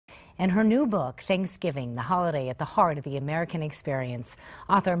In her new book, Thanksgiving, the Holiday at the Heart of the American Experience,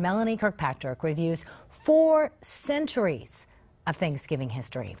 author Melanie Kirkpatrick reviews 4 centuries of Thanksgiving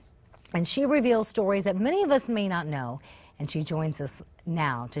history. And she reveals stories that many of us may not know, and she joins us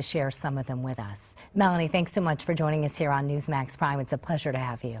now to share some of them with us. Melanie, thanks so much for joining us here on Newsmax Prime. It's a pleasure to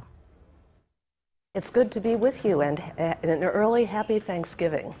have you. It's good to be with you, and an early happy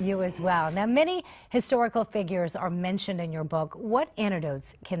Thanksgiving. You as well. Now, many historical figures are mentioned in your book. What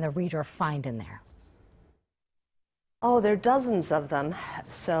anecdotes can the reader find in there? Oh, there are dozens of them,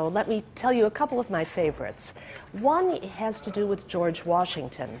 so let me tell you a couple of my favorites. One has to do with George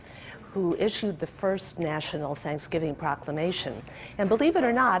Washington, who issued the first national Thanksgiving proclamation. And believe it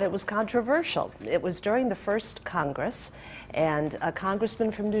or not, it was controversial. It was during the first Congress, and a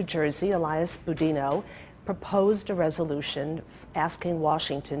congressman from New Jersey, Elias Boudinot, proposed a resolution asking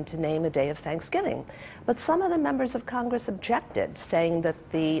Washington to name a day of Thanksgiving. But some of the members of Congress objected, saying that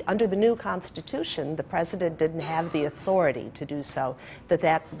under the new Constitution, the president didn't have the authority to do so,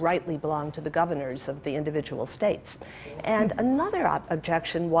 that rightly belonged to the governors of the individual states. And another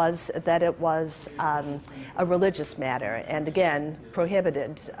objection was that it was a religious matter, and again,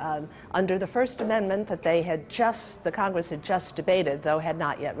 prohibited under the First Amendment that the Congress had just debated, though had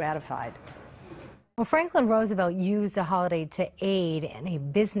not yet ratified. Well, Franklin Roosevelt used the holiday to aid in a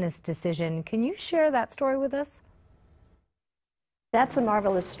business decision. Can you share that story with us? That's a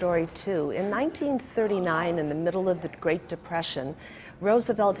marvelous story, too. In 1939, in the middle of the Great Depression,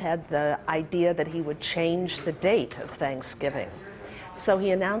 Roosevelt had the idea that he would change the date of Thanksgiving. So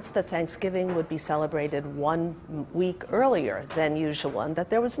he announced that Thanksgiving would be celebrated 1 week earlier than usual, and that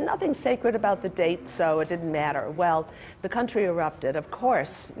there was nothing sacred about the date, so it didn't matter. Well, the country erupted. Of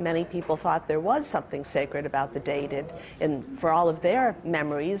course, many people thought there was something sacred about the date. And for all of their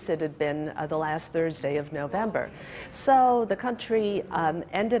memories, it had been the last Thursday of November. So the country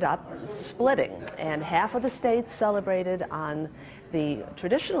ended up splitting, and half of the states celebrated on the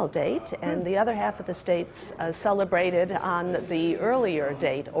traditional date, and the other half of the states celebrated on the earlier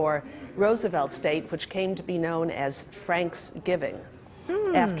date, or Roosevelt's date, which came to be known as Franksgiving,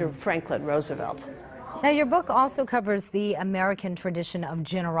 after Franklin Roosevelt. Now, your book also covers the American tradition of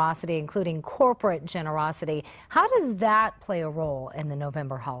generosity, including corporate generosity. How does that play a role in the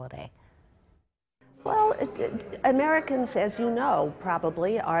November holiday? Well, Americans, as you know,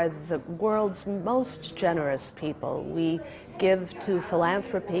 probably are the world's most generous people. We give to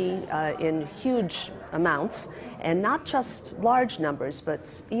philanthropy in huge amounts, and not just large numbers,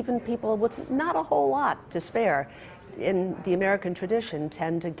 but even people with not a whole lot to spare in the American tradition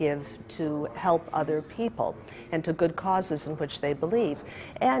tend to give to help other people and to good causes in which they believe.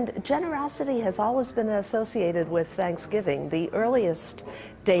 And generosity has always been associated with Thanksgiving. The earliest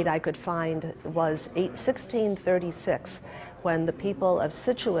date I could find was 1636, when the people of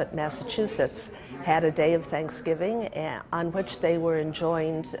Scituate, Massachusetts, had a day of Thanksgiving on which they were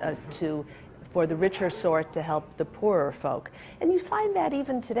enjoined for the richer sort to help the poorer folk. And you find that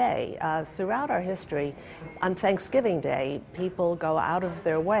even today. Throughout our history, on Thanksgiving Day, people go out of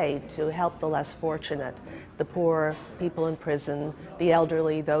their way to help the less fortunate, the poor, people in prison, the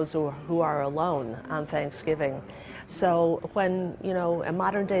elderly, those who are alone on Thanksgiving. So when, a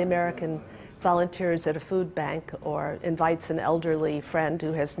modern-day American volunteers at a food bank or invites an elderly friend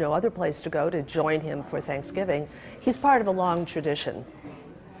who has no other place to go to join him for Thanksgiving, he's part of a long tradition.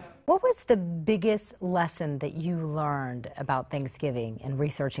 What was the biggest lesson that you learned about Thanksgiving in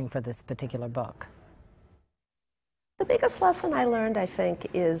researching for this particular book? The biggest lesson I learned, I think,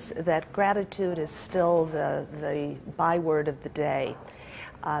 is that gratitude is still the byword of the day.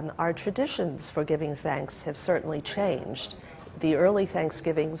 Our traditions for giving thanks have certainly changed. The early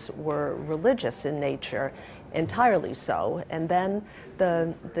Thanksgivings were religious in nature, entirely so, and then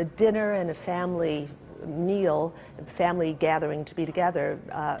the dinner and a family meal, family gathering to be together,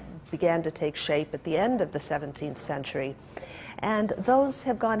 began to take shape at the end of the 17th century. And those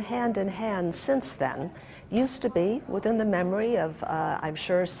have gone hand in hand since then. Used to be within the memory of, I'm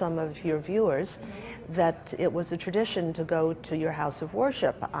sure, some of your viewers, that it was a tradition to go to your house of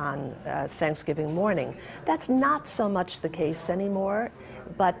worship on Thanksgiving morning. That's not so much the case anymore,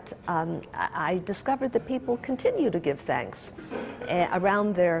 but I discovered that people continue to give thanks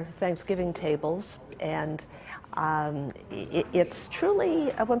around their Thanksgiving tables, and it's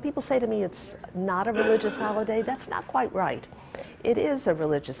truly, when people say to me it's not a religious holiday, that's not quite right. It is a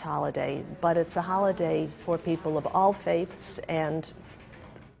religious holiday, but it's a holiday for people of all faiths and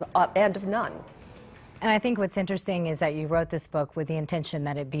of none. And I think what's interesting is that you wrote this book with the intention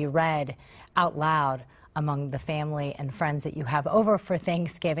that it be read out loud among the family and friends that you have over for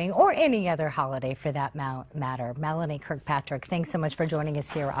Thanksgiving or any other holiday for that matter. Melanie Kirkpatrick, thanks so much for joining us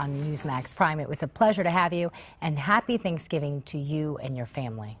here on Newsmax Prime. It was a pleasure to have you, and happy Thanksgiving to you and your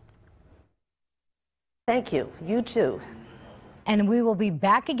family. Thank you. You too. And we will be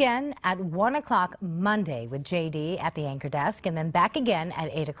back again at 1 o'clock Monday with JD at the anchor desk, and then back again at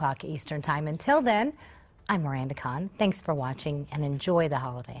 8 o'clock Eastern Time. Until then, I'm Miranda Kahn. Thanks for watching and enjoy the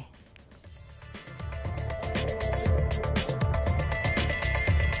holiday.